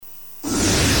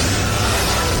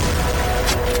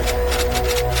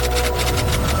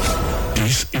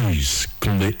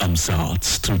Amsat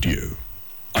Studio,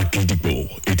 Agidigbo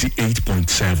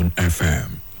 88.7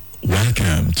 FM.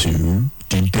 Welcome to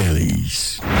the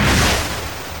Dailies.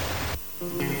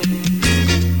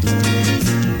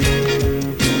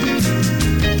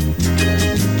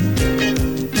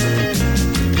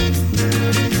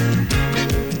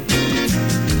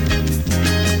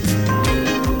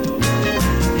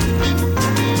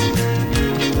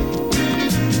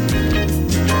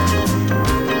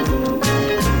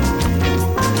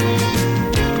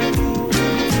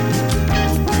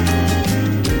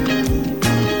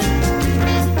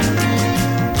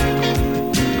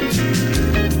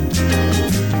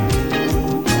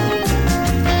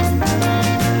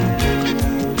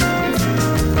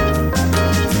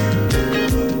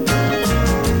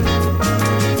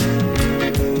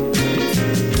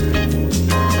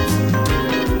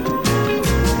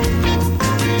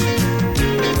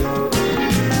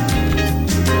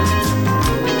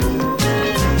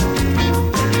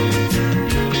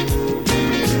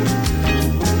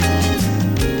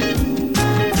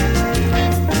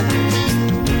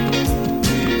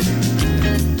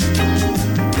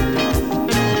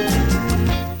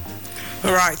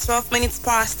 Right, 12 minutes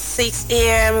past 6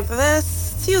 a.m.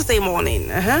 this Tuesday morning.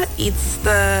 It's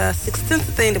the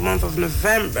 16th day in the month of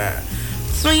November,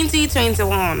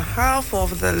 2021. Half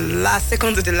of the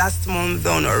second of the last month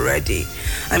done already.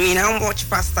 I mean, how much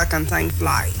faster can time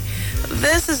fly?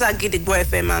 This is Agidigbo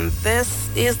FM, and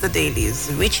this is the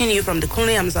Dailies, reaching you from the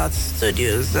Kunle Amzat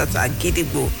Studios at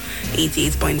Agidigbo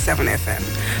 88.7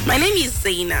 FM. My name is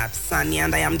Zainab Sani,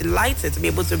 and I am delighted to be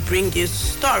able to bring you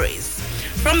stories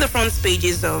from the front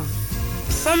pages of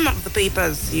some of the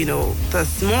papers,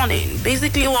 this morning.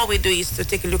 Basically, what we do is to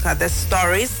take a look at the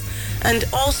stories and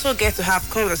also get to have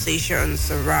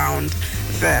conversations around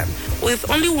them with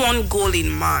only one goal in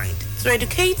mind: to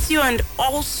educate you and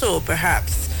also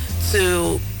perhaps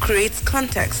to create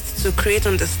context, to create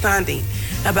understanding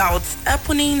about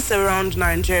happenings around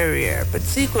Nigeria,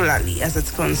 particularly as it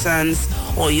concerns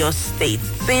your state.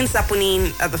 Things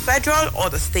happening at the federal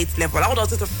or the state level. How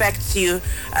does it affect you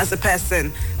as a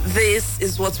person? This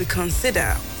is what we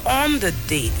consider on the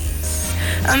dailies.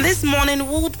 And this morning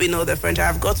would be no different.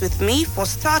 I've got with me, for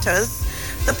starters,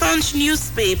 the Punch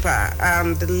newspaper.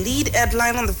 The lead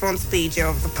headline on the front page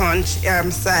of the Punch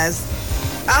says,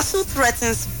 ASU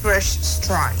threatens fresh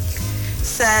strike.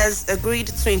 Says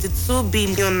agreed 22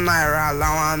 billion naira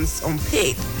allowance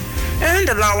unpaid. Earned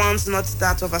allowance not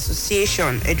that of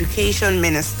association, education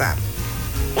minister.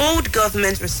 Old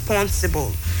government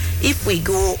responsible if we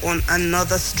go on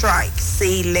another strike,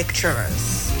 say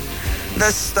lecturers. The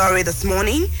story this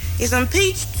morning is on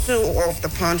page 2 of the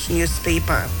Punch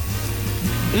newspaper.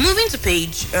 Moving to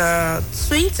page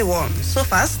 21. So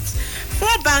fast,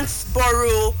 4 banks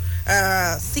borrow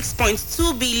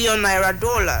 6.2 billion naira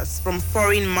dollars from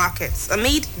foreign markets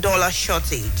amid dollar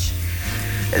shortage.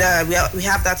 We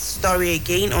have that story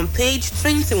again on page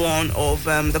 21 of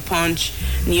the Punch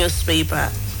newspaper.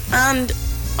 And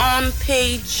on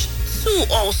page 2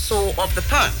 also of the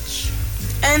Punch,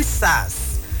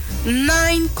 NSAS,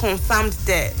 9 confirmed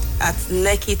dead at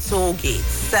Lekki toll gate,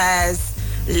 says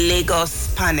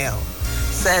Lagos panel.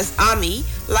 Says Army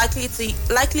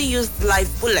likely used live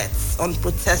bullets on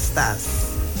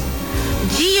protesters.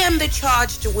 GM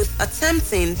charged with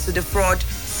attempting to defraud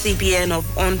CBN of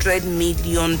 $100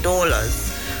 million.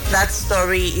 That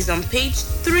story is on page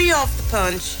 3 of the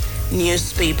Punch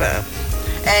newspaper.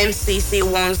 MCC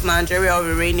warns Nigeria of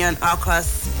Iranian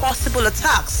AUKUS possible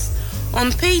attacks.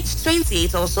 On page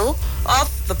 28 also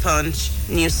of the Punch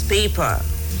newspaper.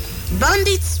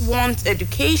 Bandits want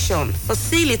education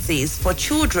facilities for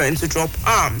children to drop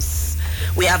arms.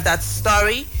 We have that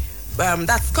story.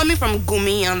 That's coming from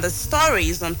Gumi, and the story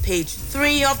is on page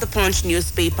 3 of the Punch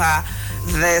newspaper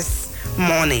this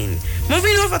morning.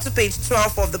 Moving over to page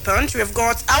 12 of the Punch, we've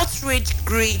got outrage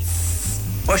greets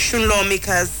Osun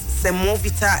lawmakers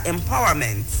Semovita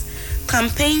empowerment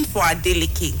campaign for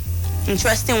Adeleke.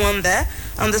 Interesting one there.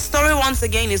 And the story once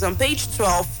again is on page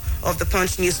 12 of the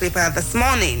Punch newspaper this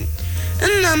morning.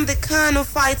 Nnamdi Kanu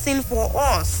fighting for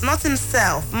us, not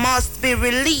himself, must be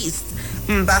released.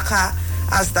 Mbaka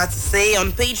has that to say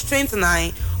on page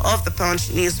 29 of the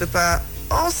Punch newspaper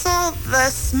also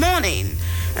this morning.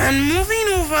 And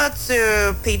moving over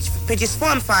to pages 4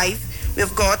 and 5,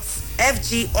 we've got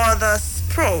FG others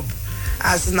probe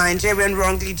as Nigerian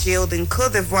wrongly jailed in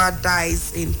Cote d'Ivoire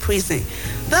dies in prison.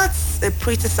 That's a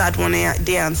pretty sad one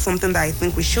there, and something that I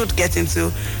think we should get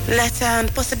into later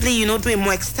and possibly, do a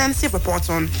more extensive report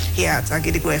on here at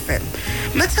Agidigbo FM.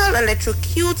 Metal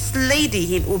electrocutes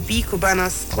lady in Obi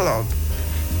Kubana's club.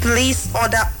 Police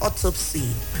order autopsy.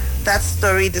 That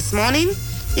story this morning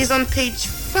is on page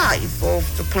 5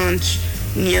 of the Punch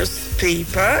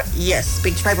newspaper. Yes,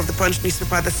 page 5 of the Punch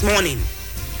newspaper this morning.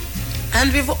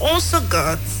 And we've also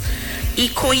got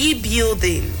Ikoyi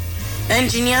building.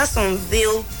 Engineers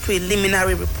unveil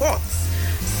preliminary reports.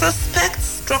 Suspect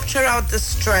structural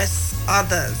distress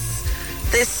others.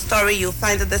 This story you'll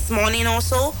find it this morning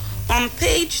also on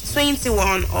page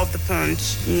 21 of the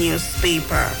Punch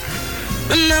newspaper.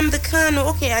 Nnamdi Kanu,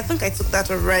 okay, I think I took that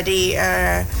already.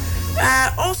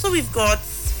 Also, we've got,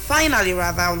 finally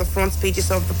rather, on the front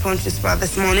pages of the Punch newspaper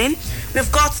this morning,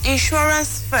 we've got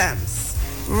insurance firms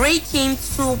raking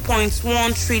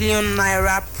 2.1 trillion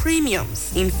naira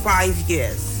premiums in 5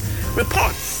 years.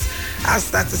 Reports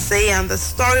has that to say, and the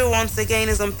story once again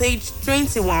is on page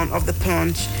 21 of the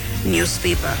Punch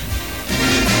newspaper.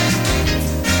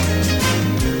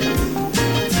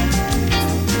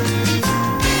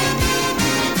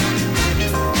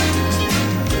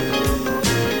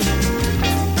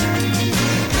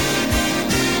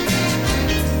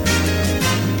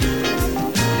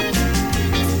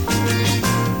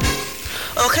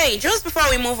 Okay, just before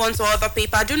we move on to other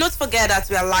paper, do not forget that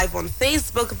we are live on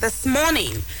Facebook this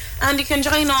morning, and you can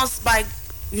join us by,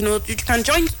 you can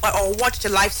join or watch the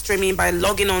live streaming by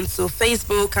logging on to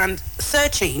Facebook and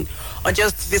searching or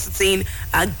just visiting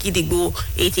Gidigbo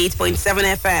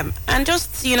 88.7 FM, and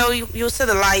just you'll see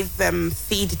the live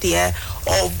feed there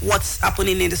of what's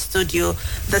happening in the studio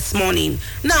this morning.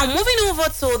 Now, moving over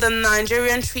to the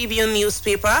Nigerian Tribune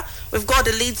newspaper, we've got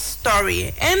the lead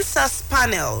story. NSAS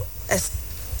panel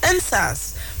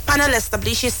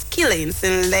establishes killings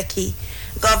in Lekki.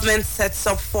 Government sets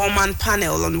up four-man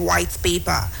panel on white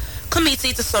paper.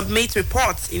 Committee to submit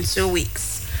reports in 2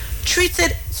 weeks.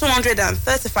 Treated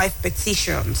 235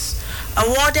 petitions.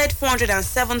 Awarded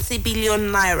 470 billion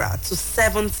naira to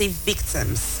 70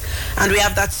 victims. And we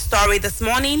have that story this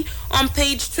morning on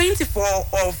page 24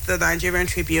 of the Nigerian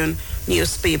Tribune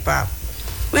newspaper.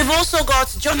 We've also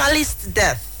got journalist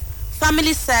death.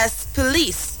 Family says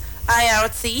police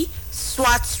IRT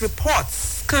SWAT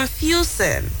reports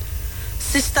confusing.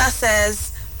 Sister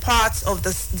says parts of the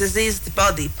deceased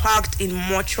body parked in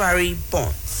mortuary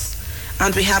bonds.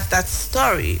 And we have that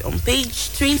story on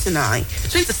page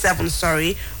 27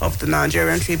 of the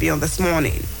Nigerian Tribune this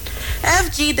morning.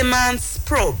 FG demands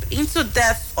probe into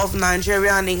death of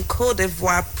Nigerian in Cote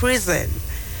d'Ivoire prison.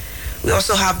 We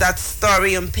also have that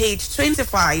story on page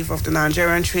 25 of the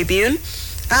Nigerian Tribune.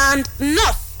 And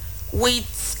North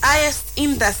with highest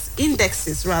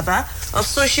indexes of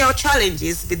social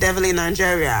challenges bedeviling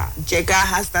Nigeria. Jega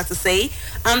has that to say,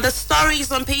 and the story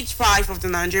is on page 5 of the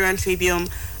Nigerian Tribune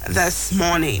this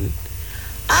morning.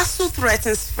 ASU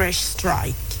threatens fresh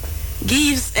strike,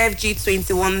 gives FG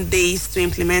 21 days to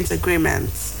implement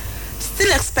agreements.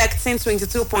 Still expecting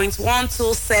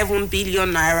 22.127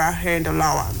 billion naira earned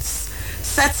allowance.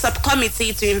 Sets up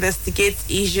committee to investigate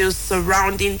issues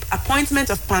surrounding appointment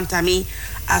of Pantami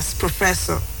as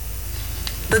professor.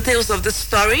 Details of the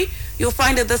story, you'll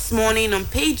find it this morning on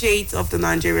page 8 of the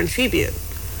Nigerian Tribune.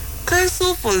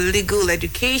 Council for Legal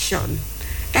Education.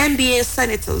 NBA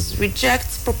senators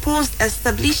reject proposed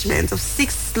establishment of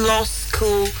 6 law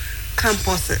school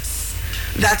campuses.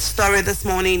 That story this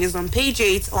morning is on page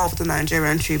 8 of the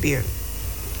Nigerian Tribune.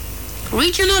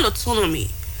 Regional autonomy.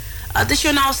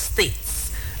 Additional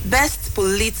states. Best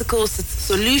political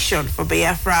solution for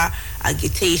Biafra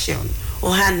agitation.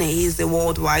 Ohane is the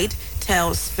worldwide,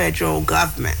 tells federal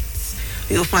government.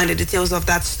 You'll find the details of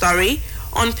that story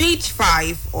on page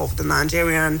 5 of the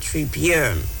Nigerian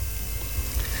Tribune.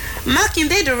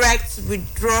 Makinde directs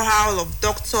withdrawal of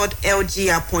doctored LG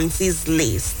appointees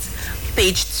list.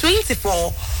 Page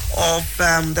 24 of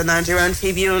the Nigerian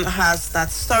Tribune has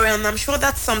that story, and I'm sure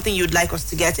that's something you'd like us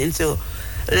to get into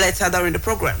later during the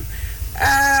program.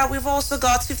 We've also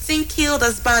got 15 killed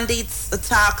as bandits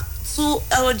attack 2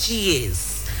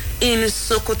 LGAs in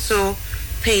Sokoto.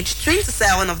 Page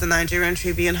 27 of the Nigerian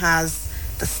Tribune has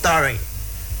the story.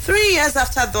 3 years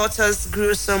after daughter's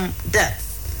gruesome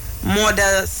death,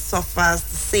 mother suffers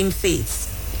the same fate.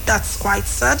 That's quite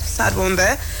sad one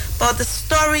there. But the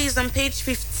story is on page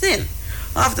 15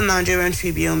 of the Nigerian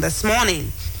Tribune this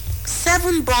morning.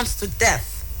 7 burned to death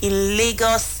in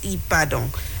Lagos-Ibadan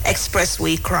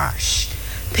expressway crash.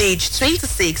 Page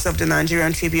 26 of the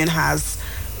Nigerian Tribune has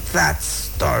that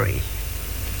story.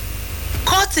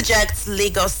 Court ejects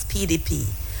Lagos PDP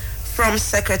from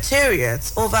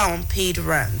Secretariat over unpaid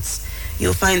rents.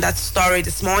 You'll find that story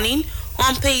this morning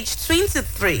on page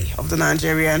 23 of the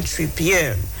Nigerian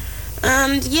Tribune.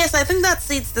 And yes, I think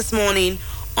that's it this morning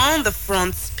on the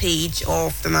front page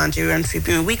of the Nigerian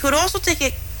Tribune. We could also take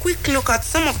a quick look at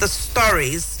some of the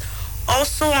stories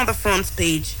also on the front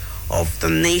page of the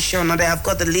nation. And I have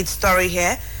got the lead story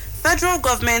here. Federal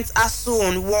government ASUU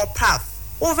on war path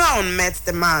over unmet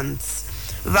demands.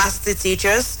 Varsity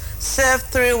teachers serve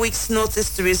 3 weeks notice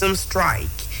to resume strike.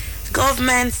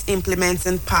 Government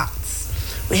implementing pacts.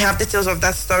 We have details of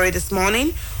that story this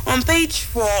morning on page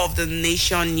 4 of the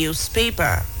Nation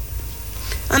newspaper.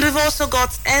 And we've also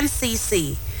got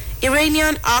NCC,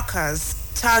 Iranian hackers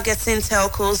targeting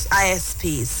telcos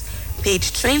ISPs.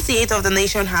 Page 28 of the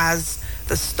Nation has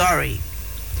the story.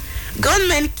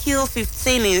 Gunmen kill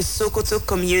 15 in Sokoto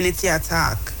community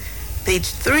attack. Page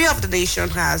 3 of the Nation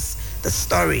has the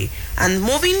story. And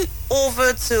flipping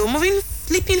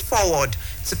forward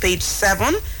to page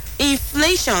 7,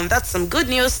 inflation, that's some good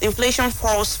news. Inflation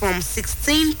falls from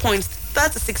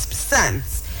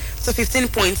 16.36% to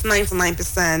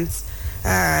 15.99%.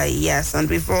 Yes, and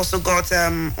we've also got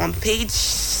on page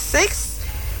 6.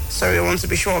 Sorry, I want to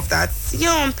be sure of that.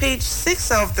 Here on page 6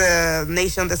 of the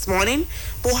Nation this morning,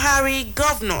 Buhari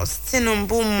governors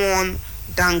Tinubu mourn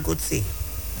Dangote.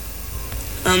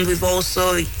 And we've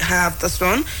also have this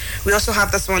one. We also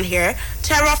have this one here.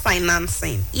 Terror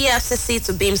financing. EFCC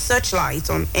to beam searchlight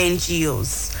on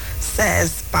NGOs,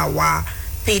 says Bawa.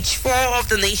 Page 4 of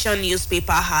the Nation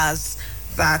newspaper has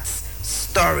that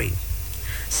story.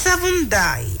 7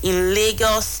 die in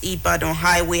Lagos-Ibadan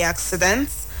highway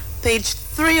accidents. Page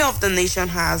 3 of the Nation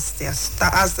has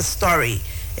the story.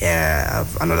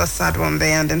 Another sad one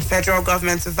there. And then federal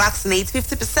government to vaccinate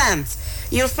 50%.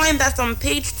 You'll find that on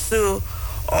page 2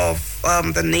 of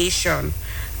the Nation.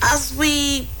 As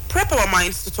we prep our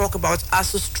minds to talk about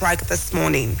ASUU strike this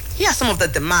morning, here are some of the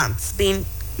demands being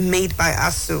made by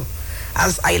ASUU.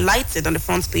 As highlighted on the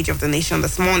front page of the Nation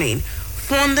this morning: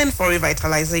 funding for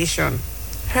revitalization,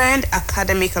 earned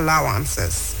academic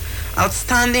allowances,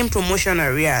 outstanding promotion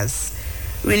arrears,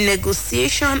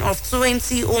 renegotiation of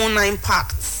 2009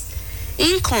 pacts,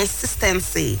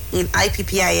 inconsistency in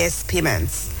IPPIS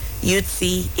payments,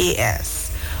 UTAS.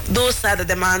 Those are the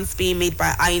demands being made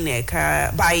by INEC,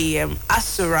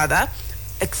 ASUU rather,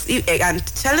 and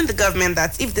telling the government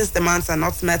that if these demands are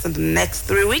not met in the next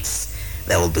 3 weeks,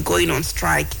 they will be going on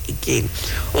strike again.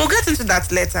 We'll get into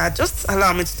that later. Just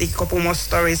allow me to take a couple more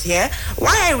stories here.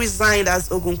 Why I resigned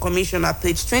as Ogun Commissioner,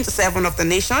 page 27 of the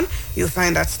Nation. You'll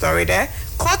find that story there.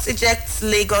 Court ejects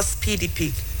Lagos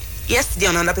PDP. Yesterday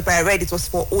on another paper I read, it was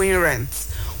for owing rent.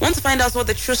 Want to find out what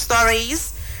the true story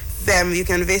is? Then you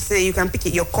can pick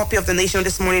your copy of the Nation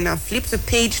this morning and flip to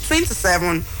page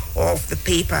 27 of the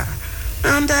paper.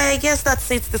 And I guess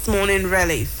that's it this morning,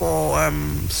 really, for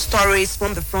stories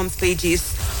from the front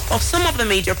pages of some of the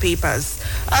major papers.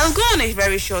 I'll go on a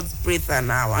very short breather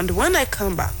now, and when I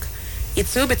come back, it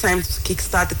will be time to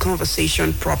kickstart the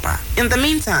conversation proper. In the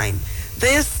meantime,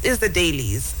 this is the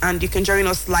Dailies, and you can join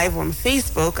us live on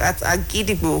Facebook at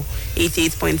Agidigbo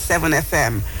 88.7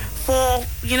 FM. For,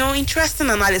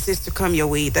 interesting analysis to come your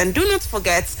way, then do not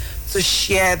forget to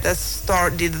share the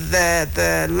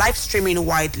live streaming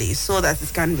widely so that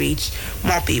it can reach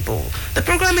more people. The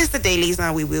program is the Dailies,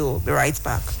 and we will be right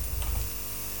back.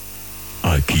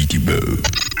 Agidigbo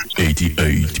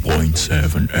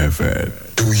 88.7 FM.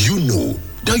 Do you know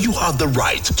that you have the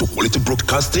right to quality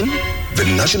broadcasting? The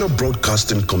National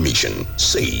Broadcasting Commission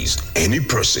says any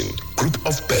person, group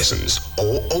of persons,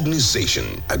 or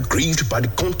organization aggrieved by the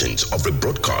content of a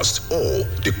broadcast or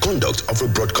the conduct of a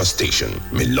broadcast station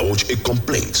may lodge a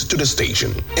complaint to the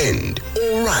station and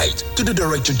all right to the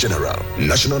Director General,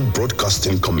 National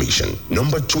Broadcasting Commission,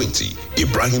 number 20,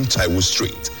 Ibrahim Taiwo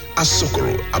Street,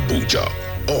 Asokoro, Abuja,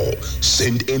 or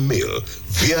send a mail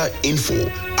via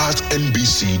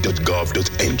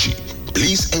info@nbc.gov.ng.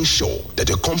 Please ensure that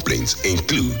your complaint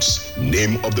includes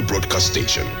name of the broadcast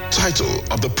station, title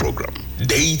of the program,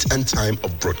 date and time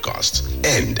of broadcast,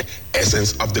 and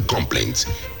essence of the complaint.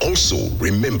 Also,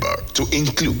 remember to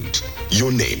include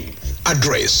your name,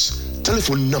 address,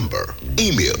 telephone number,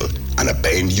 email, and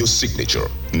append your signature.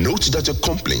 Note that your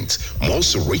complaint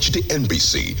must reach the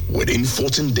NBC within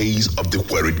 14 days of the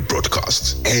queried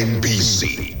broadcast.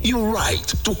 NBC, your right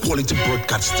to quality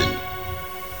broadcasting.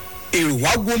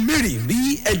 Ìwáwo mẹ́rin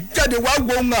rí ẹ̀jáde wá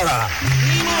wo ńlára.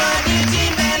 Ìwọ ni ti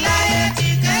bẹ̀láyé ti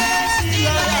kérésì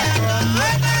lọ́lẹ̀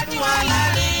ọ̀gbẹ́dùn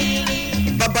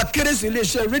alárinrin. Bàbá kérésì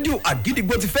iléeṣẹ́ rédíò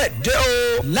Àgídìgbò ti fẹ́ dé o.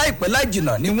 Láìpẹ́ láì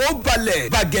jìnnà ni wọ́n balẹ̀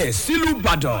bàgẹ́ sílùú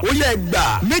Ìbàdàn. Ó yẹ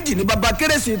gbà méjì ní bàbá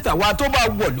kérésì tàwa tó bá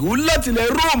wọ̀lú láti ilẹ̀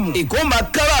Róòmù. Ìkó máa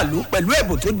káràlú pẹ̀lú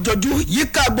ẹ̀bùn tó jọjú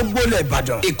yíká gbogbo ilẹ̀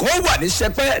Ìbàdàn. Ìkó wà ní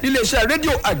Ṣẹpẹ́ níléeṣẹ́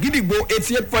rédíò Àgídìgbò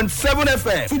 88.7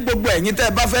 FM fún gbogbo ẹ̀yin tẹ́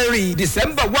ẹ bá fẹ́ rí.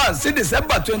 December 1 sí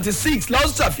December 26 la ó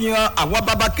ṣàfihàn àwọn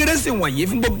bàbá kérésì wọ̀nyí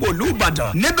fún gbogbo ìlú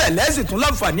Ìbàdàn. Níbẹ̀ lẹ́sìn tún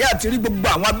láǹfààní àti rí gbogbo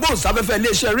àwọn agbóhùnsáfẹ́fẹ́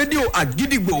iléeṣẹ́ rédíò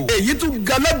Àgídìgbò. Èyí tún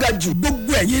ga alága jù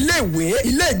gbogbo ẹ̀yin ilé ìwé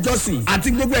ilé ìjọsìn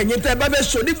àti gbogbo ẹ̀yin tẹ́ bá fẹ́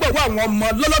ṣonígbọ̀wọ́ àwọn ọmọ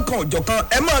lọ́lọ́kan òjọ̀kan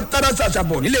ẹ máa tara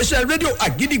ṣàṣàbọ̀ níléeṣẹ́ rédíò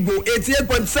àgídìgbò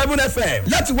 88.7 FM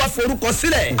láti wá forúkọ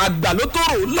sílẹ̀ àgbà ló tó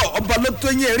rò lọ ọba ló tó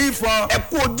yín erí fún ẹ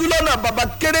kú ojúlọ́nà bàbá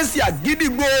kérésì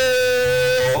àgídìgbò.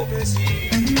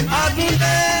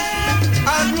 Adúlé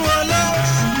adún ọlọ́wọ́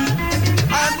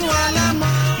adún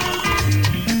alámọ̀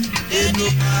inú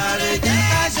kàrẹ̀ jẹ́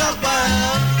ká ṣọpọ̀.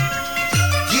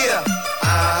 Yeah,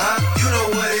 you know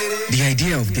what it is. The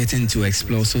idea of getting to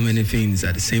explore so many things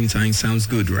at the same time sounds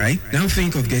good, right? Now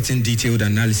think of getting detailed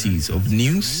analysis of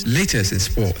news, latest in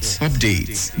sports,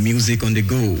 updates, music on the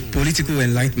go, political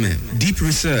enlightenment, deep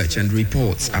research and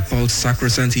reports about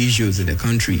sacrosanct issues in the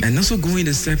country, and also going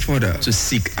a step further to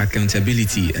seek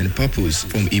accountability and purpose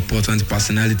from important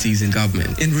personalities in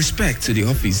government in respect to the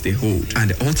office they hold,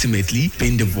 and ultimately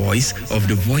being the voice of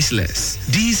the voiceless.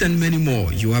 These and many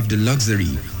more you have the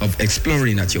luxury of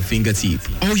exploring at your fingertip.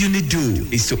 All you need to do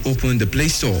is to open the Play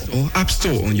Store or App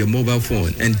Store on your mobile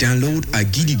phone and download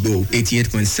Agidigbo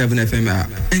 88.7 FM app,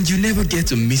 and you never get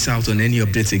to miss out on any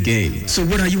updates again. So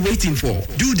what are you waiting for?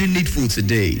 Do the needful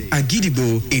today.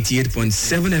 Agidigbo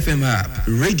 88.7 FM app,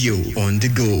 radio on the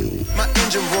go. My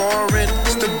engine roaring,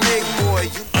 it's the big boy.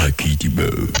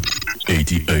 Agidigbo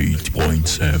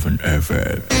 88.7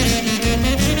 FM.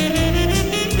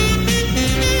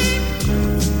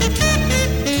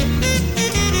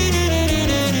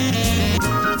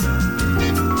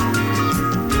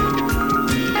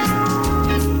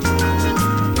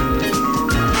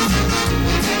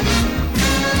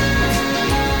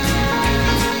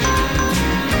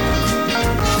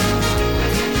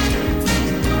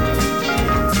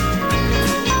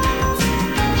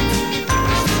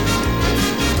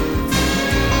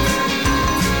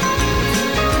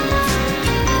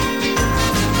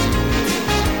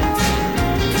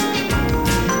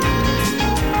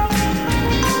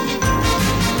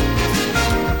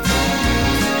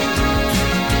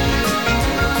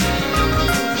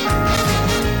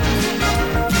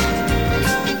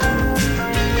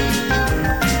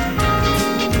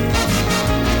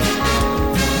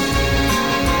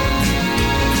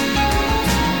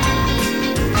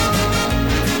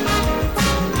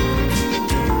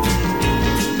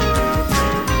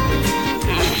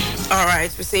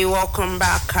 We say welcome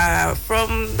back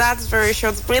from that very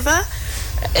short breather.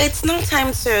 It's now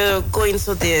time to go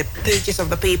into the pages of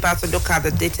the paper to look at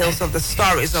the details of the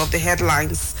stories of the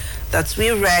headlines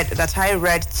that I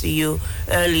read to you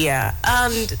earlier.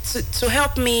 And to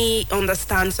help me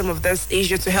understand some of this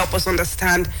issue, to help us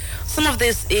understand some of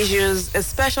these issues,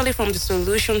 especially from the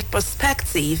solution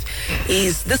perspective,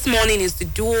 this morning is the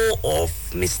duo of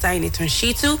Mr. Initon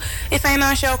Shitu, a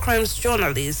financial crimes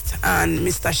journalist, and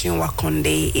Mr. Shinwa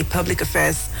Konde, a public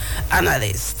affairs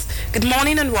analyst. Good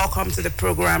morning and welcome to the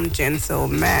program,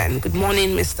 gentlemen. Good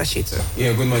morning, Mr. Shitu.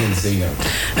 Yeah, good morning, Zainab.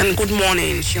 And good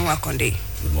morning, Shinwa Konde.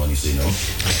 Good morning, Zainab.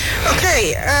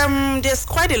 Okay, there's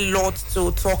quite a lot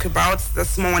to talk about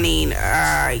this morning.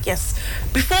 Yes,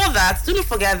 before that, do not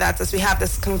forget that as we have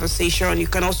this conversation, you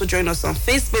can also join us on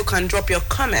Facebook and drop your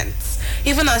comments,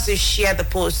 even as you share the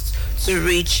post to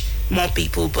reach more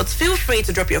people. But feel free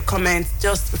to drop your comments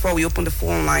just before we open the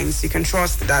phone lines. You can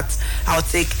trust that I'll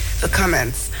take the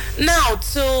comments. Now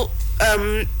to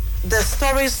the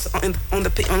stories on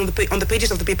the pages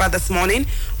of the paper this morning.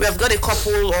 We have got a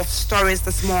couple of stories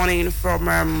this morning from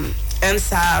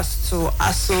NSAS to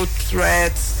ASO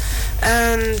threats,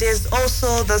 and there's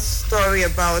also the story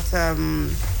about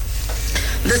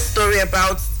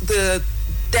the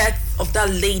death of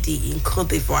that lady in Côte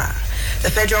d'Ivoire.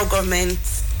 The federal government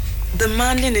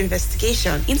demanding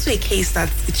investigation into a case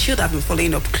that it should have been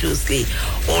following up closely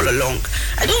all along.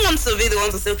 I don't want to be the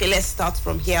one to say, okay, let's start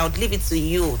from here. I would leave it to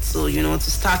you to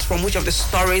start from which of the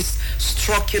stories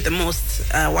struck you the most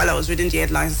while I was reading the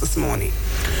headlines this morning.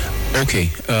 Okay,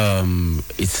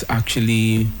 it's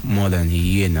actually more than a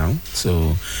year now,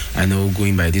 so I know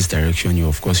going by this direction, I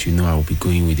will be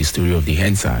going with the story of the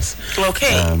NSAS.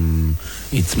 Okay.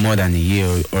 It's more than a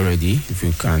year already, if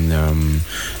you can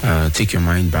take your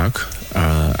mind back.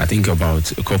 I think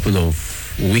about a couple of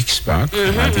weeks back,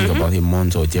 I think about a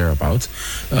month or thereabout,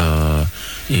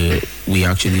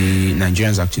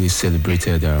 Nigerians actually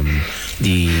celebrated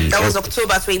that was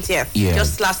October 20th,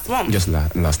 just last month.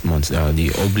 Last month,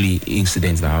 the ugly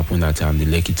incident that happened at the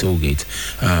Lekki toll gate,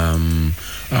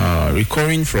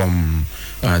 recurring from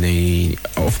what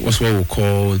we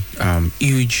call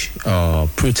huge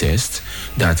protest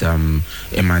that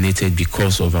emanated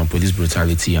because of police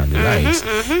brutality and the likes.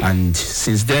 And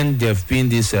since then, there have been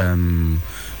this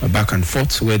back and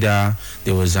forth whether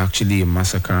there was actually a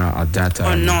massacre at that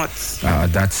or not,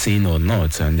 at that scene or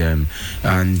not, and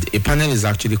a panel is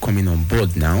actually coming on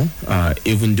board now,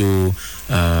 even though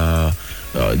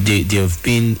there have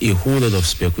been a whole lot of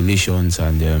speculations,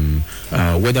 and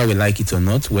whether we like it or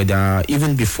not, whether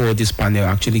even before this panel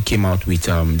actually came out with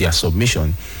their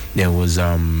submission, there was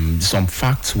some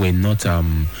facts were not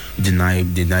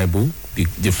deniable.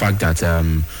 The fact that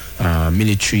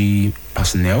military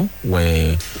personnel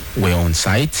were on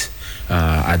site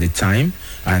at the time,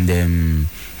 and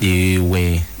there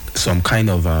were some kind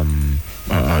of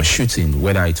shooting,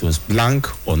 whether it was blank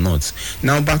or not.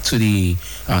 Now back to the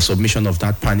submission of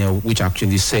that panel, which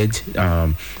actually said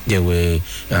there were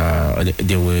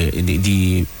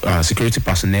the security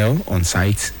personnel on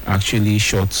site actually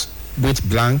shot both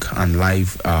blank and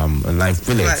live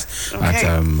bullets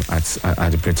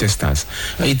at the protesters.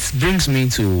 It brings me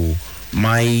to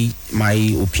my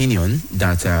opinion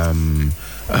that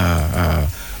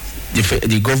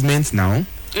the government now,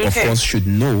 of course, should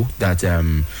know that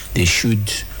they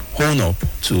should own up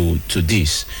to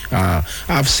this.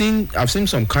 I've seen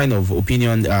some kind of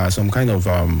opinion, some kind of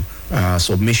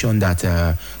submission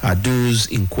that those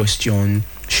in question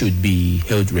should be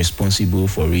held responsible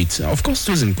for it. Of course,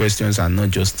 those in questions are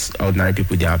not just ordinary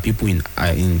people. There are people in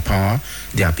power.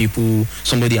 There are people.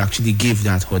 Somebody actually gave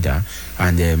that order,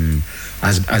 and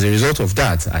as a result of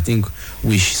that, I think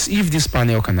if this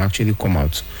panel can actually come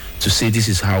out to say this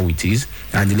is how it is,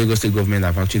 and the Lagos State government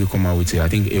have actually come out with, I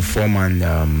think, a 4-man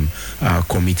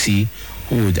committee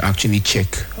who would actually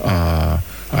check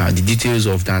the details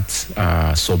of that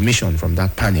submission from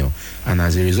that panel, and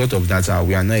as a result of that,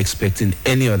 we are not expecting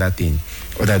any other thing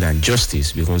other than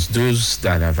justice, because those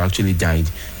that have actually died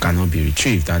cannot be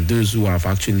retrieved, and those who have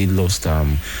actually lost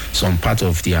some part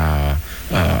of their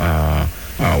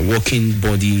working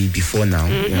body before now,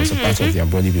 some part of their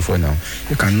body before now,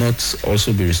 they cannot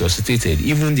also be resuscitated.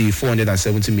 Even the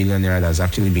 470 million naira that's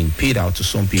actually been paid out to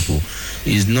some people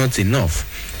is not enough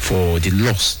for the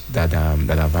loss that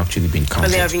have actually been counted.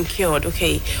 But they have been killed.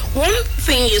 Okay. One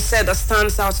thing you said that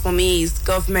stands out for me is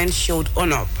government showed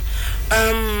own up.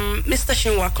 Mr.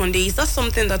 Chinua Conde, is that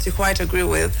something that you quite agree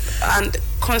with? And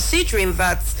considering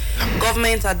that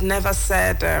government had never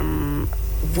said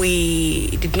we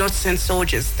did not send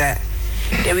soldiers there,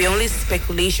 there were only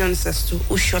speculations as to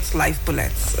who shot live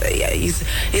bullets.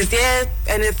 Is there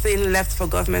anything left for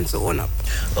government to own up?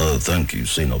 Thank you,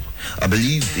 Zainab. I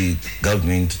believe the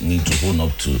government need to own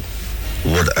up to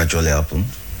what actually happened.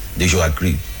 They should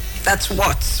agree. That's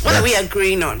what? What are we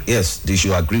agreeing on? Yes, they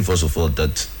should agree, first of all,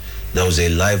 that there was a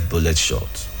live bullet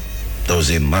shot. There was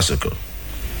a massacre.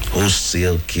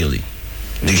 Wholesale killing.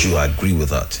 They should agree with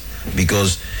that.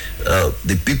 Because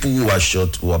the people who were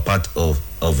shot were part of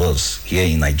us here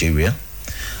in Nigeria,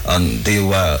 and they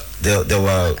were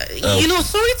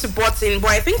sorry to butt in,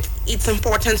 but I think it's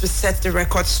important to set the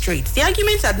record straight. The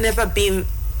argument had never been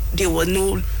there were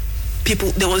no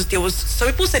people. There was so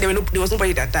people said there was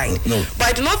nobody that died. No. But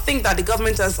I do not think that the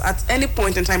government has at any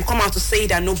point in time come out to say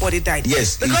that nobody died.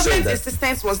 Yes, the government's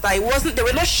insistence was that they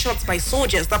were not shot by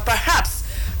soldiers, that perhaps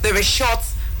they were shot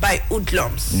by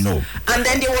hoodlums. No. And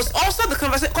then there was also the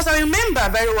conversation, because I remember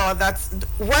very well that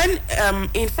when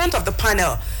in front of the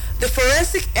panel, the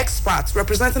forensic experts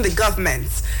representing the government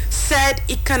said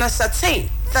it can ascertain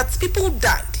that people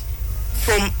died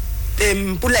from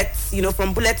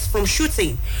bullets, from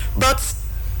shooting. But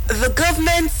the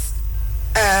government's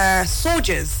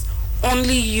soldiers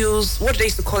only use, what they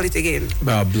used to call it again?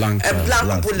 Blank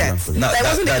bullets. That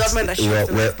wasn't the government that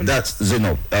shot well, that's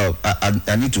Zeno.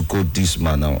 I need to quote this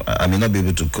man now. I may not be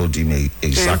able to quote him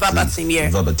exactly.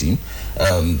 Verbatim.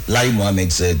 Lai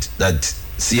Mohammed said that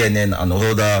CNN and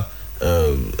other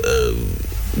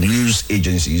news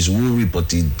agencies who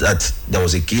reported that there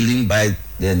was a killing by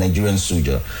the Nigerian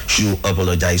soldier should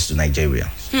apologize to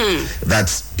Nigeria.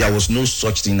 That there was no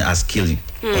such thing as killing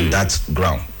on that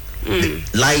ground.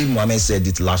 Lai Mohammed said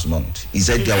it last month. He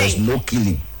said there was no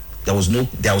killing, there was no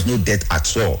death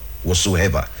at all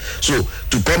whatsoever. So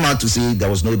to come out to say there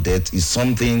was no death is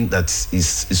something that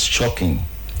is shocking.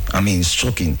 I mean, it's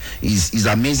shocking. It's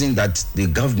amazing that the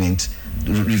government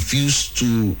refused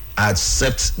to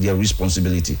accept their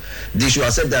responsibility. They should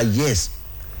accept that yes,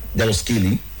 there was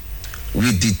killing.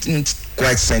 We didn't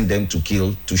quite send them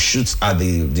to shoot at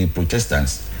the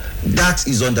protestants. That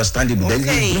is understandable. Okay.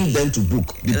 Then you bring them to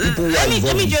book. The people who are involved.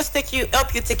 Let me just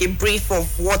help you take a brief of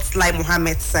what Lai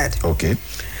Mohammed said. Okay.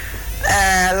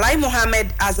 Lai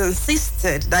Mohammed has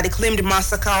insisted that the claimed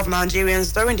massacre of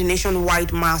Nigerians during the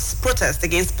nationwide mass protest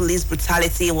against police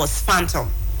brutality was phantom.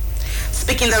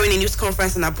 Speaking during a news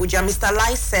conference in Abuja, Mr.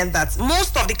 Lai said that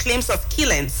most of the claims of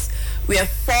killings were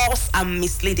false and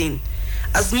misleading,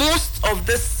 as most of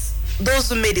those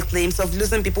who made the claims of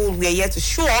losing people were yet to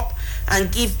show up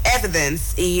and give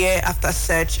evidence a year after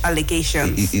such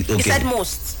allegations. Okay. He said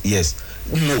most. Yes.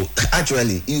 No,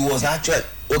 actually, it was actually.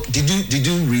 Okay, did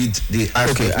you read the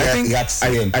article? Okay, I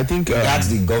think he asked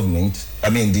the government,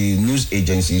 the news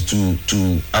agency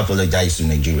to apologize to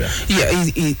Nigeria. Yeah,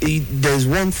 there's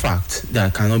one fact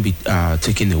that cannot be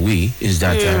taken away is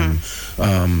that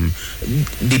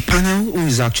the panel who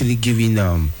is actually giving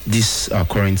this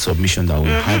current submission that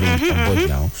we're having on board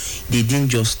now, they didn't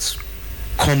just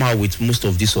come out with most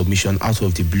of this submission out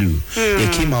of the blue. They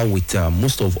came out with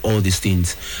most of all these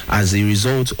things as a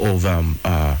result of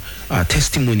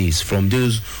testimonies from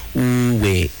those who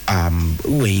were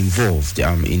involved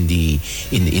in the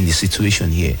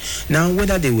situation here. Now,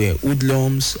 whether they were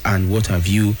hoodlums and what have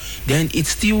you, then it's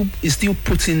still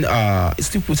putting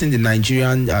the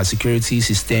Nigerian security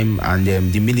system and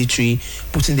the military,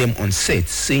 putting them on set,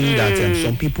 saying that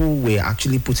some people were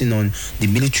actually putting on the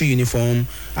military uniform,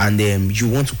 and you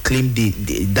want to claim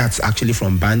that's actually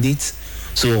from bandits.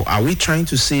 So are we trying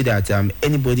to say that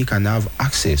anybody can have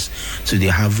access to the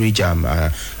average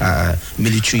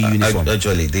military uniform?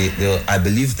 Actually, I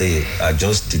believe they are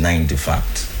just denying the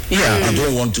fact. Yeah. They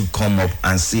don't want to come up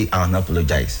and say and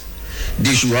apologize.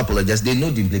 They should apologize. They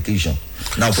know the implication.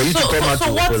 Now, for you to come out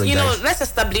to apologize. Let's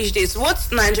establish this. What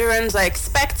Nigerians are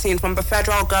expecting from the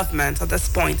federal government at this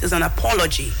point is an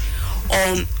apology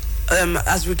on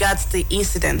as regards the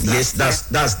incident. Yes,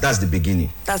 that's the beginning.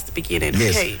 That's the beginning.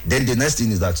 Yes. Okay. Then the next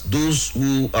thing is that those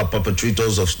who are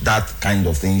perpetrators of that kind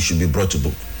of thing should be brought to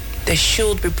book. They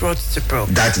should be brought to book.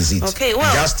 That is it. Okay,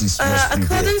 well, justice must be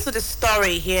according there. to the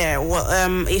story here,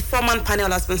 a four-man panel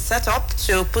has been set up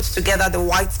to put together the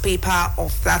white paper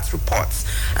of that report,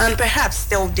 and perhaps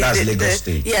they'll Lagos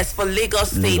State. Yes, for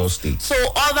Lagos State. So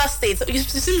other states, you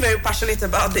seem very passionate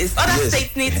about this. Other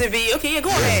states need to be okay. Go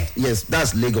ahead. Yes,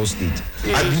 that's Lagos State.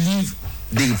 I believe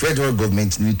the federal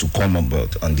government need to come on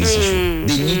board on this issue.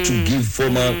 They need to give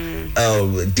formal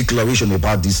declaration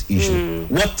about this issue.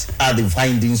 What are the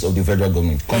findings of the federal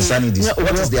government concerning this?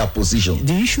 What is their position?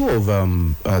 The issue of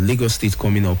Lagos State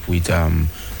coming up with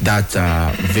that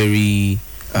very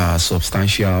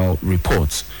substantial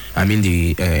report,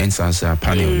 the NSAS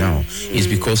panel now, is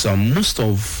because most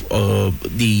of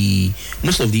the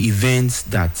events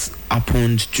that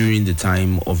happened during the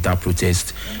time of that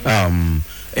protest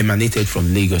emanated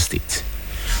from Lagos State.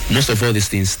 Most of all these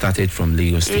things started from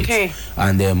Lagos State. Okay.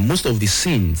 And most of the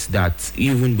scenes that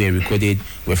even were recorded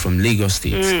were from Lagos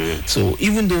State. So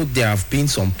even though there have been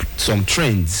some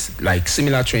trends, like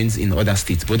similar trends in other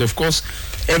states, but of course,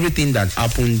 everything that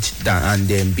happened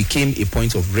and became a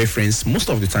point of reference most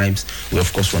of the times were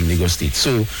of course from Lagos State.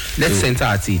 So let's center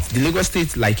at it. The Lagos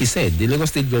State, like you said, the Lagos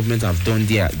State government have done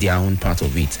their own part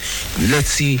of it. Let's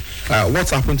see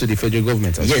what's happened to the federal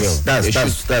government as well.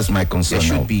 Yes, that's my concern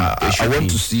now. I want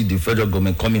to see the federal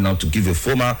government coming out to give a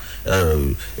formal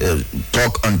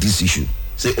talk on this issue.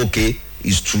 Say, okay,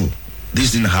 it's true.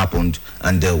 This didn't happen,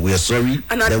 and we are sorry.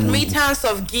 An admittance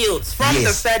of guilt from the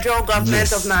federal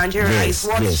government of Nigeria is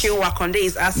what Chiu Wakonde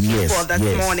is asking for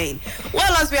this morning.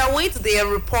 Well, as we await the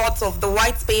reports of the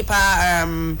white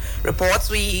paper reports,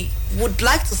 we would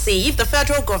like to see if the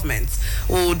federal government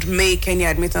would make any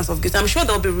admittance of guilt. I'm sure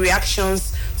there will be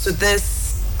reactions to this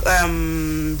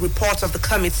report of the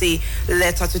committee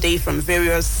letter today from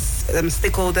various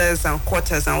stakeholders and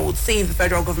quarters, and we'll see if the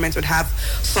federal government would have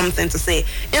something to say.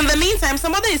 In the meantime,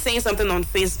 somebody is saying something on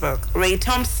Facebook. Ray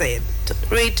Thompson,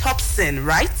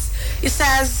 right? He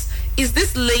says, is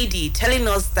this lady telling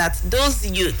us that those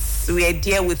youths were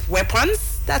there with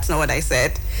weapons? That's not what I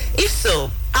said. If so,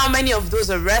 how many of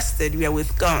those arrested were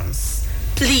with guns?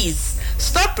 Please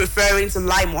stop referring to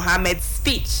Lai Mohammed's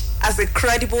speech as a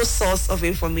credible source of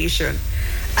information.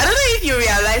 I don't know if you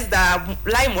realize that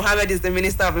Lai Mohammed is the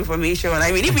Minister of Information.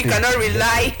 If we cannot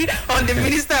rely on the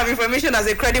Minister of Information as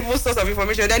a credible source of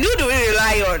information, then who do we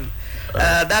rely on?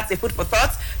 That's a food for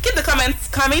thought. Keep the comments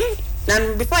coming.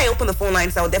 And before I open the phone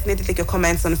lines, I'll definitely take your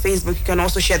comments on Facebook. You can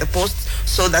also share the post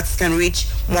so that it can reach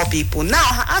more people. Now,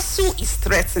 ASU is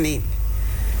threatening.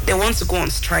 They want to go on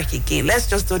strike again. Let's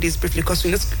just do this briefly because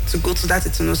we need to go to that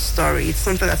Ituno story. It's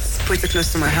something that's pretty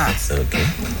close to my heart. Okay.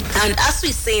 And ASU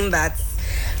is saying that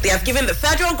they have given the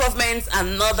federal government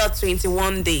another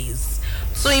 21 days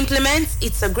to implement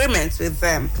its agreement with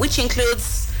them, which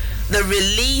includes the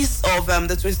release of the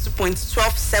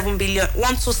 127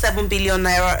 billion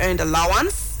naira earned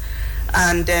allowance,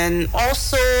 and then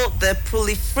also the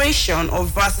proliferation of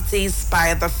varsities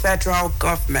by the federal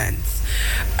government.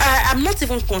 I'm not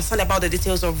even concerned about the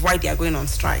details of why they are going on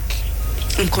strike.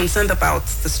 I'm concerned about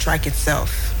the strike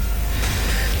itself.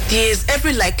 There's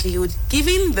every likelihood,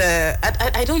 given the,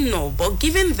 I don't know, but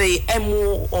given the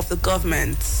MO of the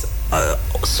government so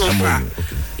MOU, far,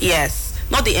 okay. Yes,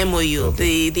 not the MOU,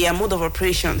 Okay. the mode of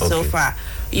operation so Okay. far,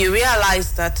 you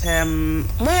realize that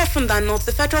more often than not,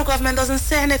 the federal government doesn't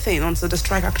say anything until the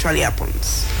strike actually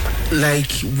happens.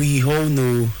 Like we all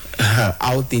know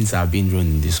how things are being run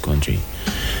in this country.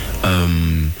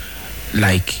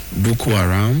 Like Boko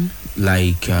Haram,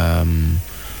 like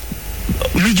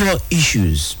major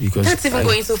issues, because That's even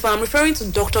going so far. I'm referring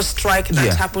to doctor strike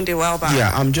that happened a while back.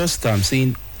 Yeah, I'm just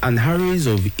saying an arrays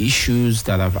of issues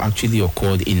that have actually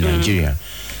occurred in Nigeria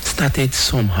started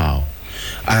somehow,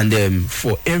 and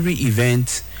for every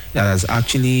event that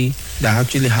actually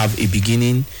have a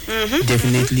beginning,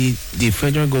 definitely the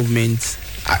federal government.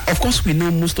 Of course, we know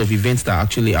most of events that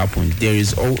actually happened. There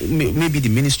is maybe the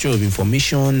Ministry of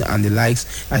Information and the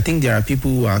likes. I think there are people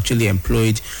who are actually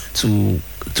employed to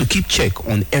keep check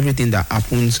on everything that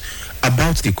happens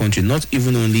about the country, not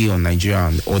even only on Nigeria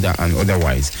and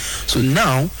otherwise. So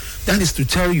now, that is to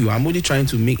tell you, I'm only trying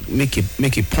to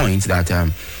make a point that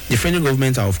the federal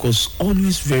government are, of course,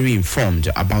 always very informed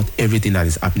about everything that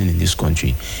is happening in this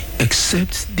country,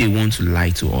 except they want to lie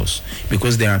to us,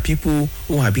 because there are people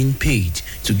who are being paid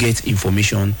to get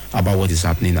information about what is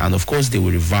happening, and of course they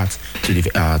will revert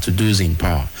to those in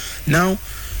power. Now,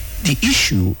 the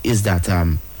issue is that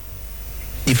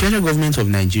the federal government of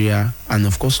Nigeria and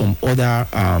of course some other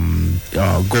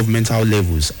governmental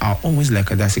levels are always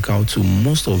lackadaisical to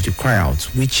most of the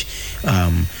crowds, which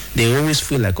they always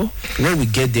feel like, oh, when we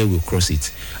get there, we'll cross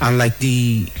it. And like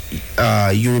the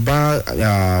Yoruba,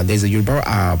 there's a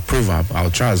Yoruba proverb,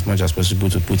 I'll try as much as possible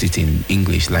to put it in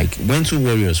English, like when two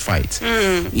warriors fight,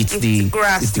 it's the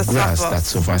grass that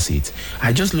suffers it.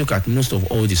 I just look at most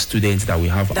of all the students that we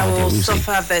have that out there will who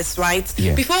suffer this, right?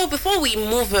 Yeah. Before we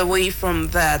move away from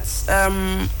that,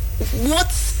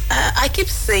 I keep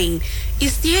saying,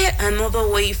 is there another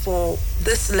way for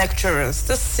these lecturers,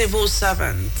 these civil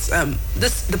servants,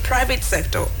 the private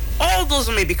sector, all those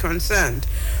who may be concerned,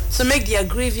 to make their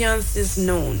grievances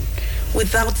known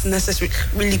without necessarily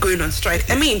really going on strike?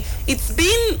 I mean, it's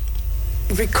been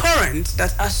recurrent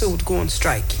that ASU would go on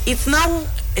strike. It's now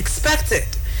expected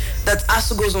that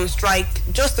ASU goes on strike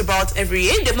just about every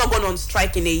year. If they've not gone on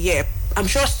strike in a year, I'm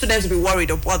sure students will be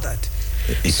worried or bothered.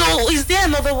 So is there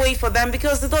another way for them,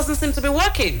 because it doesn't seem to be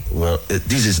working? Well,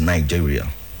 this is Nigeria.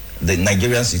 The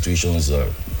Nigerian situation is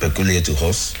peculiar to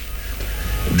us.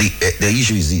 The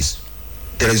issue is this: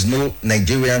 there is no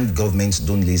Nigerian governments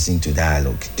don't listen to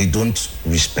dialogue. They don't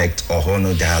respect or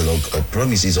honor dialogue or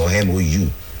promises or MOU.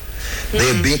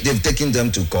 They've taken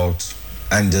them to court,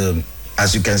 and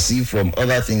as you can see from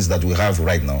other things that we have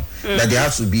right now, that there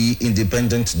has to be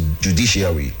independent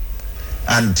judiciary.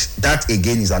 And that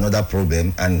again is another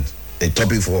problem and a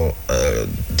topic for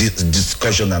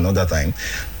discussion another time.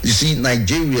 You see,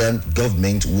 Nigerian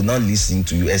government will not listen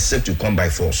to you except you come by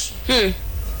force.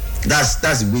 That's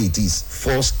the way it is.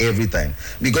 Force every time.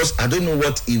 Because I don't know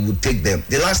what it would take them.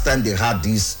 The last time they had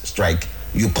this strike,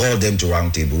 you called them to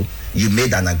round table, you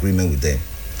made an agreement with them,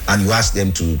 and you asked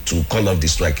them to call off the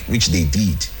strike, which they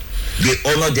did. They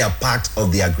honor their part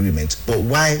of the agreement. But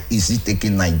why is it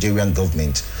taking Nigerian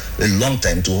government a long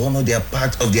time to honor their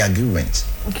part of the agreement?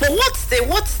 But what's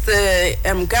the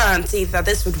guarantee that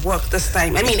this would work this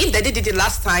time? I mean, if they did it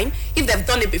last time, if they've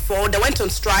done it before, they went on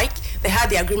strike, they had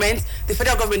the agreement, the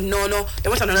federal government no, they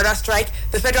went on another strike,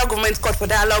 the federal government called for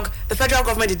dialogue, the federal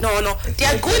government did no. They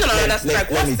are going on another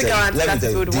strike. What's the guarantee that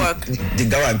it would work? The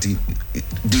guarantee,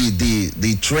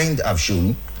 the trend have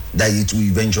shown that it will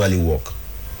eventually work.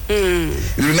 You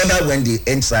remember when the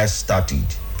NSAS started,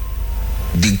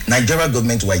 the Nigerian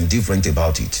government were indifferent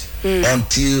about it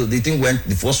until the thing went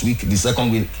the first week, the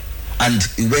second week, and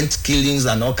it went killings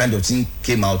and all kind of things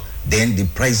came out. Then the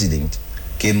president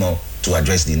came out to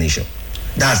address the nation.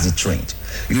 That's the trend.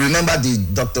 You remember the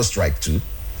doctor strike too?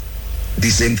 The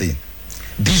same thing.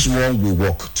 This one will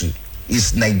work too.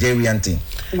 It's Nigerian thing.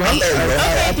 Well,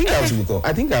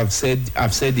 I think I've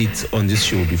said it on this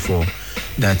show before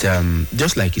that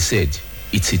just like you said,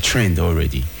 it's a trend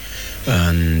already,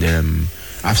 and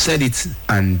I've said it,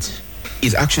 and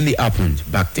it actually happened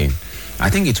back then. I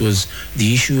think it was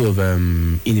the issue of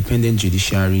independent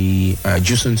judiciary,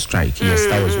 Juson strike. Yes,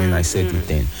 that was when I said it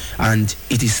then, and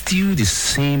it is still the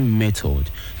same method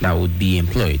that would be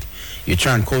employed. You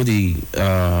try and call the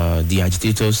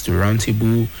agitators to round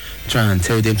table, try and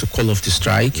tell them to call off the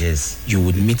strike. Yes. You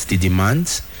would meet the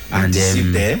demands. and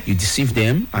you deceive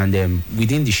them, and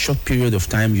within the short period of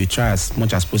time, you try as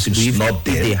much as possible. If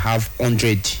they have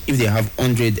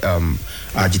 100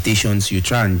 agitations, you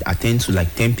try and attend to like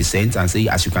 10% and say,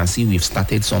 as you can see, we've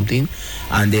started something,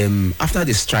 and after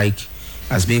the strike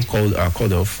has been called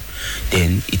off,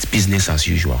 then it's business as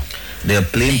usual. They're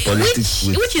playing politics,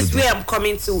 which is where I'm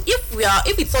coming to.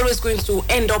 If it's always going to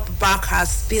end up back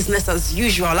as business as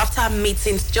usual after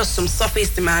meeting just some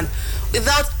surface demand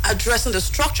without addressing the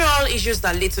structural issues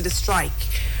that lead to the strike,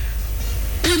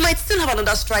 we might still have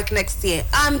another strike next year.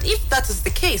 And if that is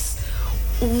the case,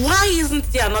 why isn't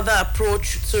there another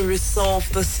approach to resolve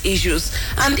these issues?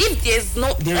 And if there's no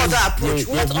other approach,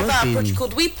 what other approach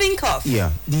could we think of?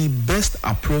 Yeah, the best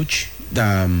approach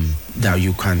that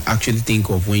you can actually think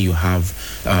of when you have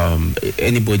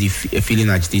anybody feeling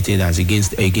agitated as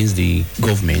against the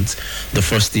government, the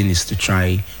first thing is to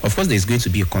try. Of course, there's going to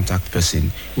be a contact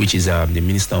person, which is the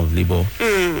Minister of Labour,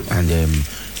 and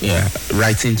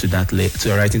writing to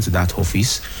that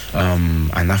office,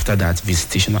 and after that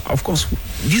visitation. Of course,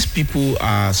 these people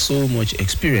are so much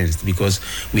experienced because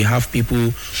we have people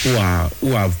who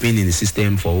have been in the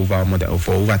system for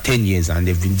over 10 years, and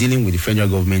they've been dealing with the federal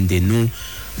government.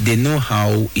 They know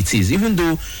how it is. Even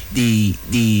though the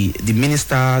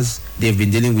ministers they've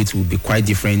been dealing with will be quite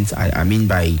different, I mean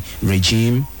by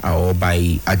regime or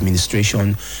by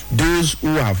administration, those who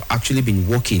have actually been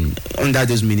working under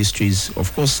those ministries,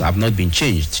 of course, have not been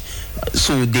changed.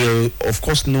 So they, of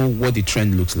course, know what the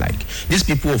trend looks like. These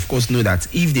people, of course, know that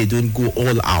if they don't go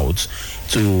all out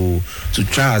to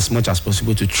try as much as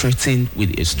possible to threaten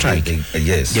with a strike,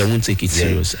 they won't take it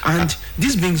serious. And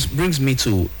this brings me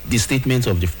to the statement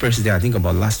of the president, I think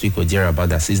about last week or thereabout,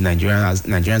 that says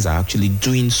Nigerians are actually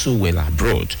doing so well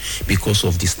abroad because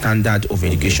of the standard of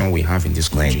education we have in this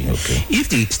country. If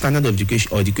the standard of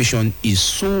education is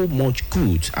so much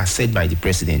good, as said by the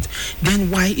president, then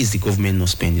why is the government not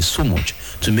spending so much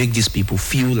to make these people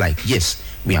feel like, yes,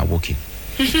 we are working?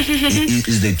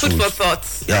 Is the truth. Food for thought.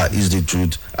 Yeah, is the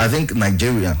truth. I think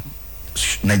Nigerians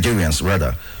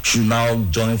should now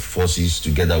join forces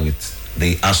together with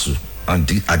the ASU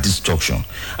at this junction.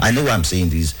 I know why I'm saying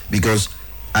this because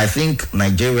I think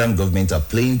Nigerian government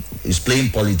is playing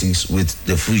politics with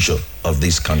the future of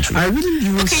this country. I wouldn't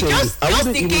even say.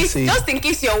 Just in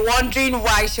case you're wondering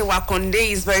why Shewa Konde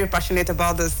is very passionate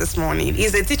about this morning,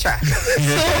 he's a teacher,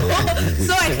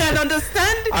 so I can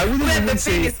understand where the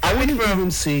pain is coming from. I wouldn't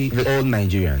even say all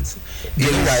Nigerians.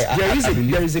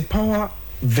 There is a power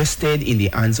vested in the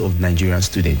hands of Nigerian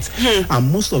students,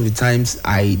 and most of the times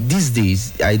these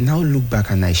days I now look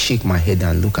back and I shake my head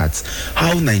and look at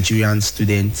how Nigerian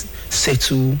students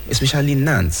settle, especially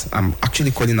NANS. I'm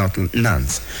actually calling out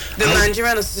NANS, the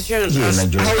Nigerian Association. Yes,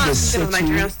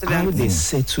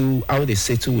 how they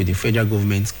settle with the federal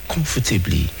government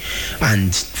comfortably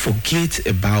and forget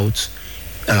about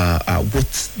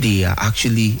what they are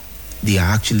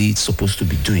actually supposed to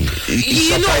be doing.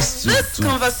 This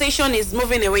conversation is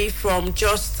moving away from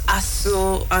just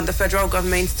ASU and the federal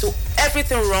government to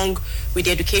everything wrong with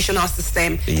the educational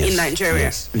system in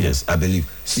Nigeria. Yes, I believe.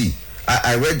 See,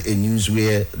 I read a news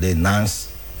where the NANS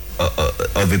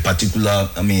of a particular,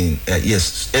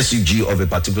 SUG of a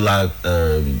particular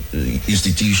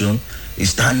institution is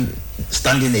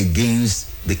standing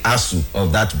against the ASU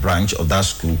of that branch of that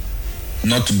school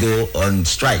not to go on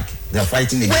strike. They're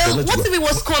fighting against. Well, what if it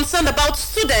was concerned about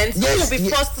students who will be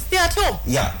forced to stay at home?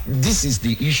 Yeah, this is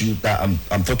the issue that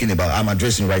I'm talking about. I'm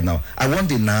addressing right now. I want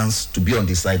the NANS to be on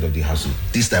the side of the hassle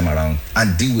this time around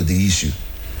and deal with the issue,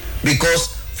 because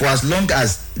for as long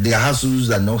as the hassles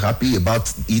are not happy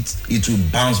about it, it will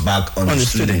bounce back on the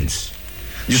students.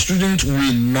 The students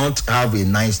will not have a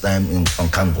nice time on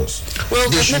campus. Well,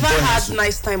 they've never had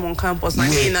nice time on campus. I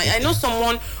mean, I know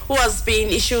someone who has been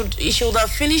issued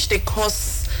have finished a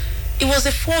course. It was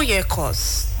a 4-year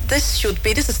course. This is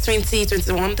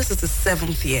 2021. This is the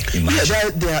 7th year. Yeah,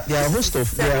 there are a host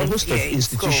of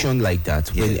institutions like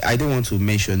that. Well, I don't want to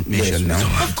mention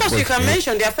now. Of course, you can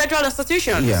mention. They are federal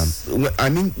institutions. Yeah, well, I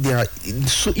mean, there are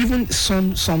even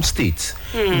some states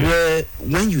where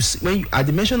when you at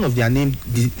the mention of their name,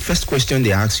 the first question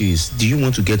they ask you is, "Do you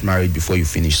want to get married before you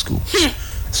finish school?"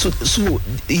 So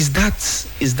is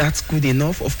that good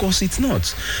enough? Of course it's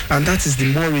not, and that is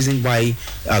the more reason why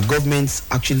governments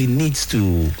actually needs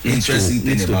to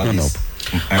open up.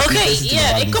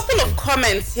 A couple of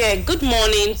comments here. Good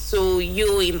morning to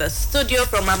you in the studio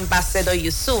from Ambassador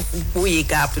Yusuf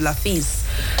Buyiga Abdulafiz.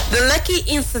 The Lekki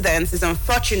incident is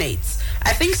unfortunate.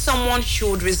 I think someone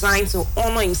should resign to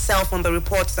honor himself on the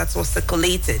report that was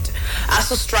circulated.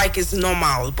 ASU strike is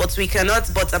normal, but we cannot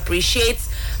but appreciate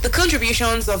the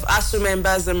contributions of ASU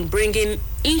members in bringing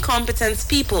incompetent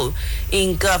people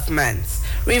in government.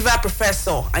 River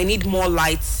Professor, I need more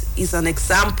lights, is an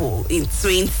example in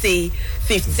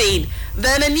 2015.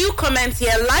 Then a new comment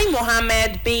here, Lai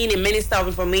Mohammed being a Minister of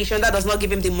Information, that does not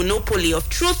give him the monopoly of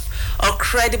truth or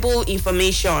credible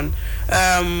information.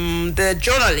 The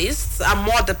journalists are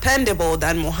more dependable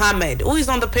than Mohammed, who is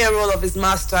on the payroll of his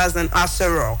masters and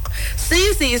Aserok.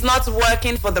 Since he is not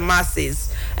working for the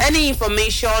masses, any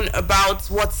information about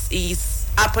what is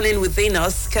happening within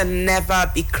us can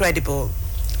never be credible.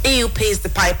 He who pays the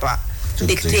piper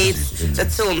dictates the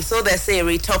tune. So they say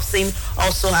Ray Thompson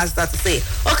also has that to say.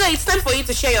 Okay, it's time for you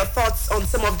to share your thoughts on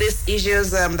some of these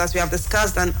issues that we have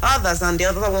discussed and others, and the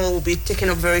other one will be taken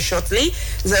up very shortly.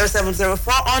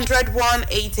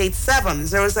 070-400-1887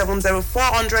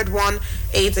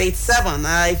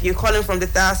 070-400-1887. If you're calling from the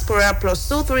diaspora,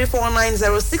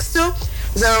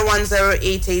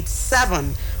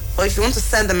 +2349062-010887. Or if you want to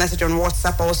send a message on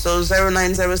WhatsApp, also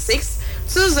 0906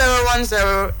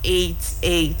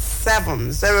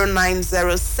 2010-887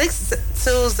 0906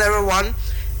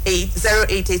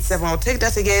 201-0887. I'll take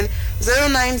that again,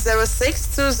 0906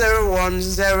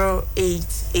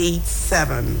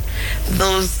 201-0887.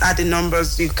 Those are the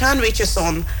numbers you can reach us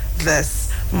on this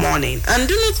morning. And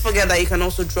do not forget that you can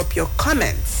also drop your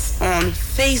comments on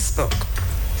Facebook.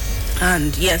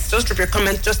 And yes, just drop your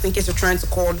comment just in case you're trying to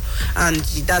call and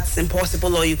that's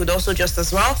impossible, or you could also just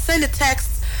as well send a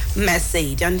text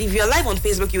message. And if you're live on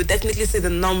Facebook, you will definitely see the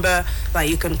number that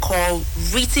you can call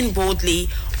written boldly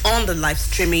on the live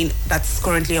streaming that's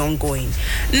currently ongoing.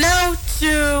 Now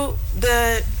to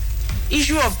the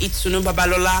issue of Itunu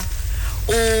Babalola,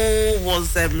 who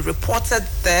was reported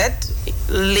dead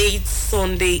late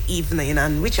Sunday evening,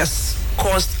 and which has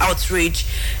caused outrage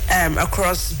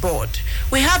across board.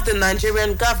 We have the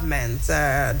Nigerian government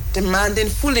demanding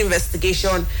full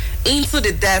investigation into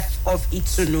the death of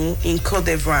Itunu in Côte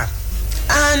d'Ivoire.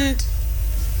 And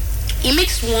it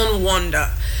makes one wonder,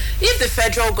 if the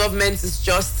federal government is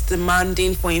just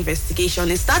demanding for investigation,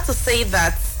 is that to say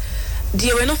that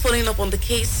they were not following up on the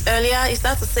case earlier? Is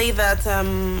that to say that, I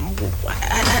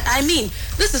mean,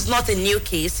 this is not a new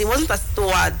case. It wasn't as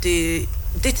though the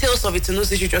details of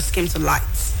Itunu's issue just came to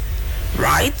light,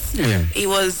 right? Yeah. It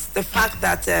was the fact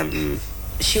that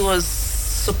she was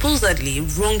supposedly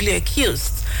wrongly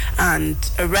accused and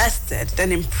arrested,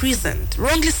 then imprisoned,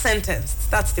 wrongly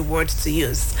sentenced. That's the word to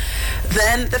use.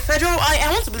 Then the federal, I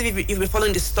want to believe you've been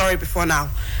following this story before now.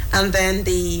 And then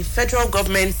the federal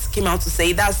government came out to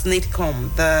say, that's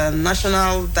NIDCOM, the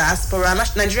National Diaspora,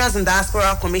 Nigerians in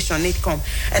Diaspora Commission, NIDCOM,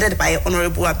 headed by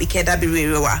Honorable Abike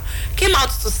Dabiri-Rewa, came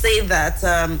out to say that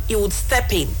he would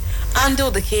step in, handle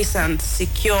the case and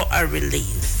secure a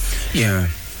release. Yeah.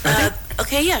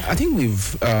 I think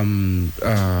we've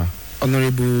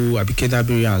Honorable Abike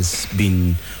Dabiri has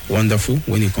been wonderful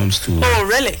when it comes to... Oh,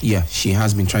 really? Yeah, she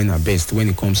has been trying her best when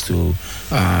it comes to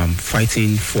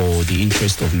fighting for the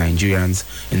interest of Nigerians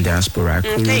in diaspora. I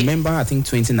could remember, I think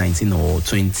 2019 or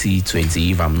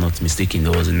 2020, if I'm not mistaken,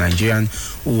 there was a Nigerian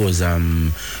who was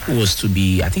to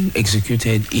be, I think,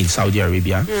 executed in Saudi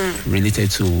Arabia related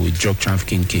to a drug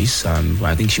trafficking case.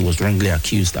 I think she was wrongly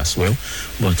accused as well.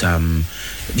 But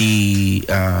the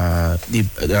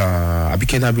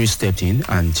Abike Dabiri stepped in,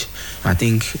 and I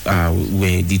think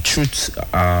where the truth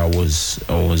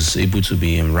was able to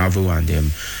be unraveled,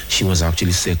 and she was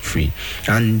actually set free,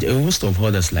 and a host of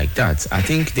others like that. I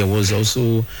think there was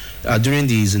also during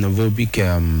the xenophobic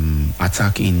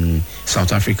attack in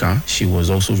South Africa, she was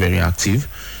also very active,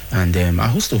 and a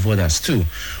host of others too.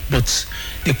 But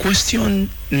the question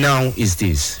now is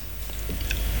this: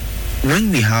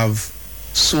 when we have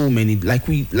so many, like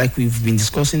we've been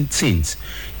discussing since,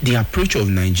 the approach of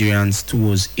Nigerians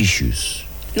towards issues.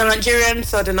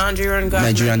 Nigerians or the Nigerian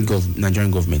government?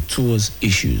 Nigerian government towards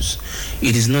issues.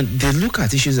 It is not, they look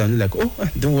at issues and they're like, oh,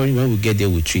 don't worry, when we get there,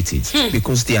 we'll treat it.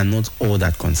 Because they are not all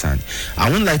that concerned. I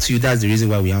won't lie to you, that's the reason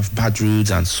why we have bad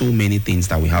roads and so many things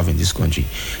that we have in this country.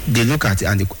 They look at it,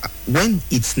 and when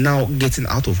it's now getting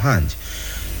out of hand,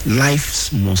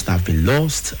 lives must have been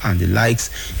lost and the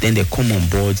likes, then they come on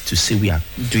board to say we are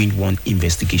doing one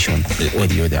investigation or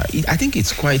the other. I think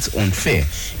it's quite unfair,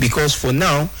 because for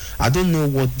now I don't know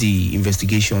what the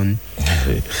investigation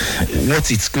what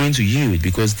it's going to yield,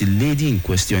 because the lady in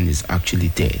question is actually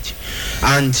dead,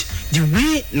 and the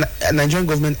way Nigerian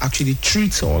government actually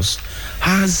treats us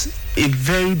has a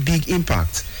very big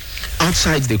impact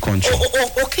outside the country.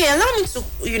 Okay, allow me to,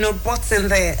 butt in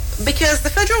there, because the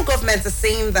federal government is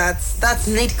saying that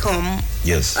NIDCOM,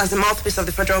 yes, as the mouthpiece of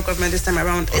the federal government this time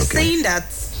around, is saying that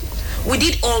we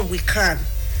did all we can,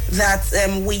 that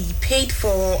we paid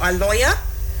for a lawyer,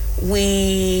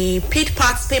 We paid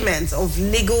part payments of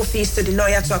legal fees to the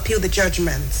lawyer to appeal the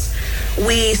judgments.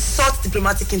 We sought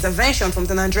diplomatic intervention from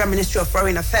the Nigerian Ministry of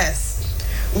Foreign Affairs.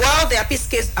 While the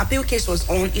appeal case was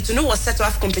on, Itunu was said to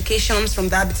have complications from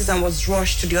diabetes and was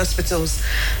rushed to the hospitals.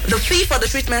 The fee for the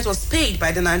treatment was paid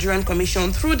by the Nigerian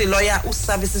Commission through the lawyer whose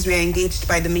services were engaged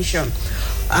by the mission.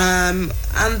 And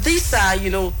these are,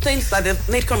 things that the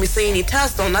NIDCOM is saying it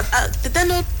has done. Did they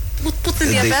not put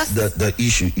in their best? The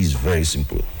issue is very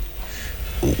simple.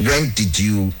 When did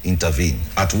you intervene?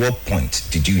 At what point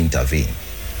did you intervene?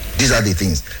 These are the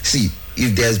things. See,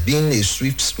 if there's been a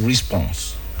swift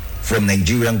response from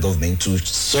Nigerian government to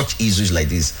such issues like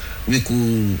this, we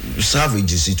could salvage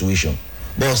the situation.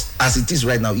 But as it is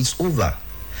right now, it's over.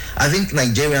 I think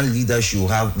Nigerian leaders should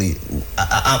have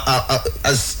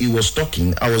as he was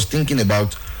talking, I was thinking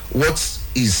about what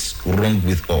is wrong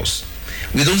with us.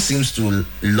 We don't seem to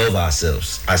love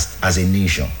ourselves as a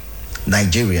nation,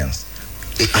 Nigerians.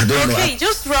 I don't know. Okay,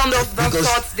 just round off the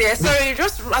thoughts there. Sorry,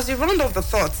 just as you round off the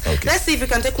thoughts, okay. Let's see if you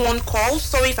can take one call.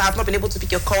 Sorry if I have not been able to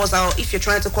pick your calls out. If you're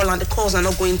trying to call and the calls are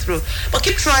not going through, but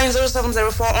keep trying.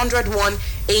 0704 101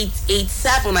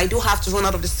 887. I do have to run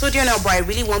out of the studio now, but I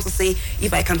really want to say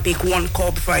if I can pick one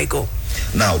call before I go.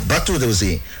 Now, back to what they were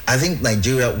saying. I think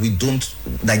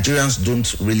Nigerians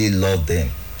don't really love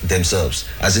themselves,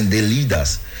 as in the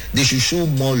leaders. They should show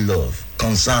more love,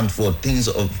 concern for things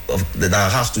that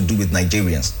has to do with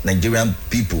Nigerian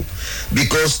people,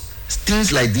 because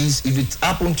things like this, if it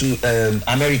happened to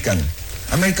American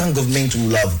government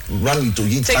will have run into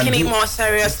it. Taking it more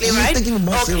seriously, right? Taking it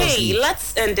more seriously. Okay,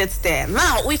 let's end it there.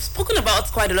 Now, we've spoken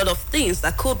about quite a lot of things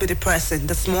that could be depressing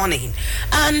this morning,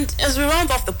 and as we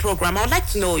round off the program, I would like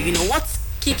to know, what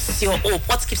keeps your hope?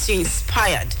 What keeps you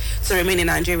inspired to remain in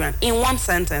Nigeria? In one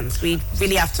sentence, we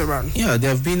really have to run. Yeah,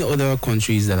 there have been other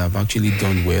countries that have actually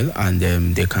done well, and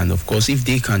they can, of course, if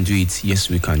they can do it, yes,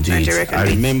 we can do Nigeria it. Can I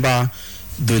remember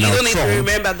Donald Trump. You don't need to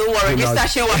remember. Don't worry, Mr.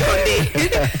 Shewa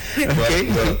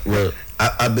Konde. Well,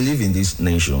 I believe in this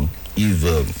nation.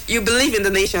 If you believe in the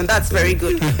nation, that's very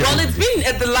good. Well, it's been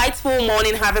a delightful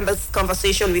morning having this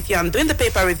conversation with you. I'm doing the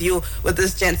paper review with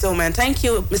this gentleman. Thank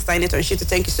you, Mr. Ineton Shitu.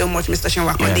 Thank you so much, Mr.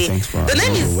 Shewa Konde. The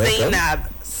name is Zainab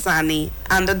Sani,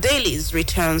 and the Dailies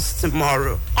returns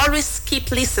tomorrow. Always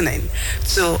keep listening.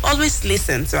 So always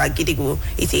listen to Agidigbo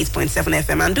 88.7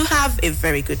 FM, and do have a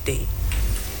very good day.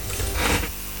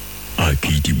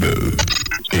 Agidigbo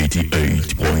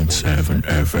 88.7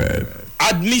 FM.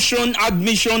 Admission.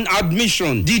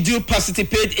 Did you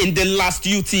participate in the last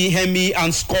UT Hemi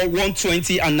and score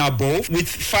 120 and above with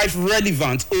 5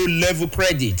 relevant O-level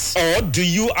credits? Or do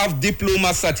you have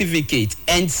diploma certificate,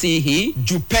 NCE,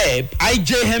 JUPEB,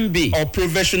 IJMB, or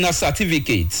professional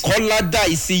certificates? Kola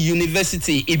Daisy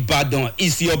University Ibadan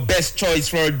is your best choice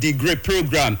for a degree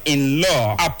program in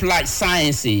law, applied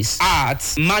sciences,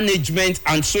 arts, management,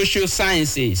 and social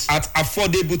sciences at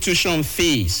affordable tuition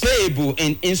fees, payable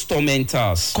in installments.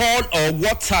 Call or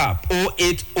WhatsApp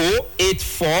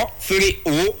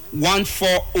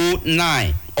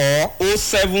 080-8430-1409 or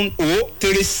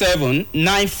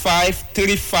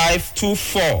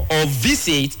 070-3795-3524 or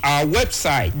visit our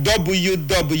website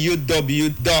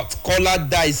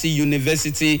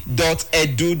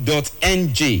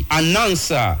www.koladaisyuniversity.edu.ng.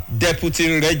 Announcer,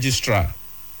 Deputy Registrar.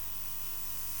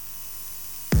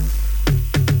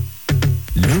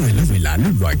 lóòrèlóòrè là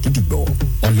lùlù àgídìgbò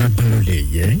ọlọ́gbọ́n ló lè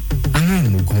yẹ àwọn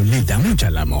òmùgọ̀ lè dámú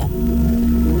ìjàlá mọ́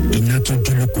iná tó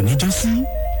jọlọ kò ní jọ́ sí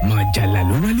máa jàlá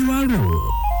ló wálé wá rò.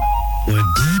 We're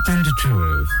deep in the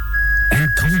truth and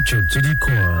culture to the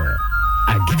core.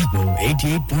 Àgídìgbò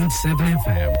 88.7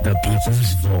 FM, the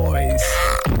people's voice.